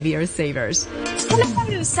The Earth Savers.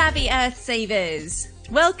 Hello, Savvy Earth Savers.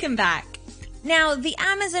 Welcome back. Now, the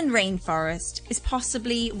Amazon rainforest is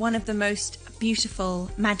possibly one of the most beautiful,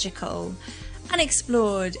 magical,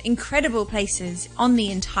 unexplored, incredible places on the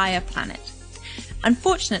entire planet.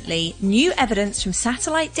 Unfortunately, new evidence from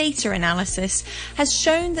satellite data analysis has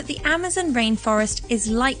shown that the Amazon rainforest is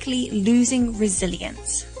likely losing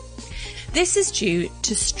resilience. This is due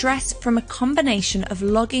to stress from a combination of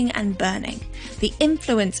logging and burning. The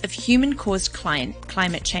influence of human-caused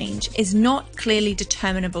climate change is not clearly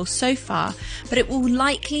determinable so far, but it will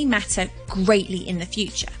likely matter greatly in the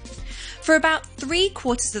future. For about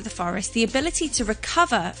 3/4 of the forest, the ability to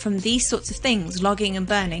recover from these sorts of things, logging and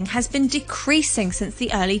burning, has been decreasing since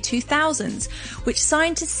the early 2000s, which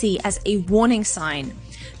scientists see as a warning sign.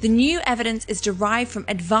 The new evidence is derived from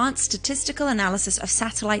advanced statistical analysis of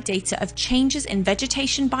satellite data of changes in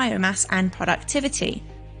vegetation biomass and productivity.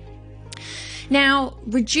 Now,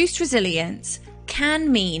 reduced resilience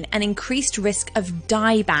can mean an increased risk of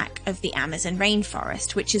dieback of the Amazon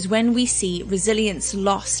rainforest, which is when we see resilience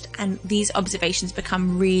lost, and these observations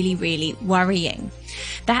become really, really worrying.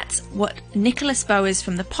 That's what Nicholas Boers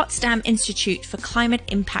from the Potsdam Institute for Climate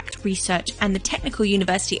Impact Research and the Technical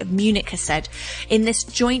University of Munich has said in this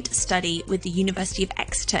joint study with the University of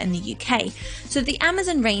Exeter in the UK. So the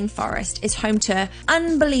Amazon rainforest is home to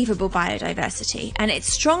unbelievable biodiversity, and it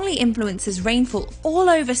strongly influences rainfall all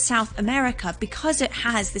over South America because it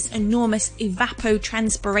has this enormous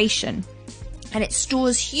evapotranspiration. And it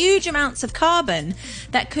stores huge amounts of carbon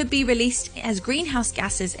that could be released as greenhouse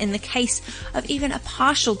gases in the case of even a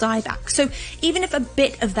partial dieback. So even if a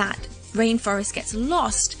bit of that rainforest gets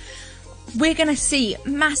lost, we're going to see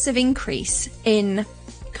massive increase in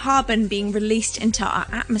carbon being released into our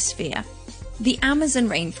atmosphere. The Amazon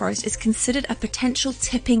rainforest is considered a potential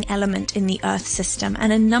tipping element in the Earth system,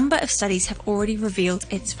 and a number of studies have already revealed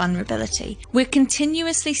its vulnerability. We're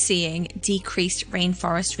continuously seeing decreased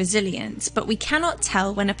rainforest resilience, but we cannot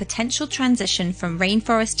tell when a potential transition from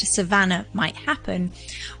rainforest to savanna might happen,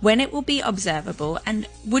 when it will be observable, and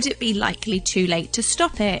would it be likely too late to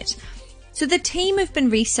stop it. So the team who've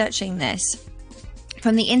been researching this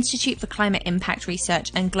from the Institute for Climate Impact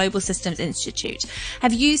Research and Global Systems Institute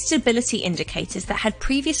have used stability indicators that had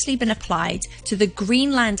previously been applied to the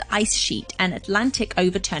Greenland ice sheet and Atlantic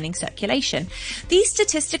overturning circulation. These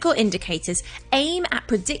statistical indicators aim at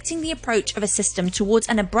predicting the approach of a system towards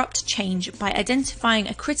an abrupt change by identifying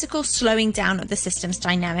a critical slowing down of the system's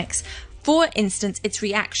dynamics. For instance, its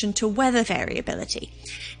reaction to weather variability.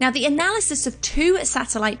 Now, the analysis of two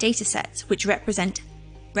satellite datasets, which representing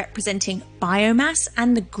biomass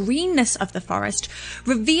and the greenness of the forest,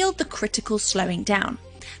 revealed the critical slowing down.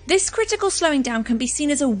 This critical slowing down can be seen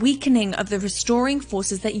as a weakening of the restoring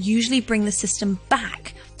forces that usually bring the system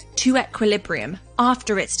back to equilibrium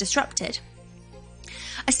after it's disrupted.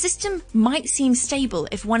 A system might seem stable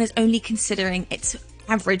if one is only considering its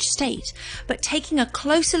average state, but taking a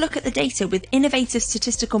closer look at the data with innovative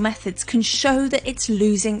statistical methods can show that it's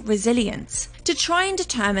losing resilience. To try and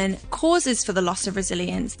determine causes for the loss of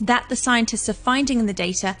resilience that the scientists are finding in the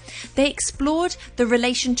data, they explored the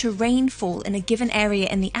relation to rainfall in a given area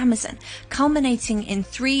in the Amazon, culminating in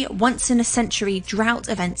 3 once-in-a-century drought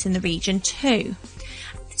events in the region too.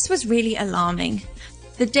 This was really alarming.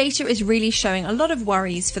 The data is really showing a lot of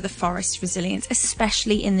worries for the forest's resilience,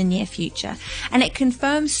 especially in the near future. And it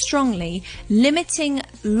confirms strongly limiting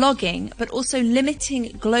logging, but also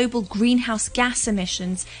limiting global greenhouse gas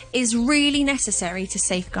emissions is really necessary to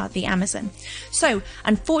safeguard the Amazon. So,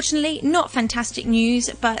 unfortunately, not fantastic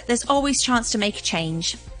news, but there's always chance to make a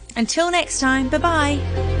change. Until next time,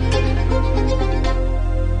 bye-bye.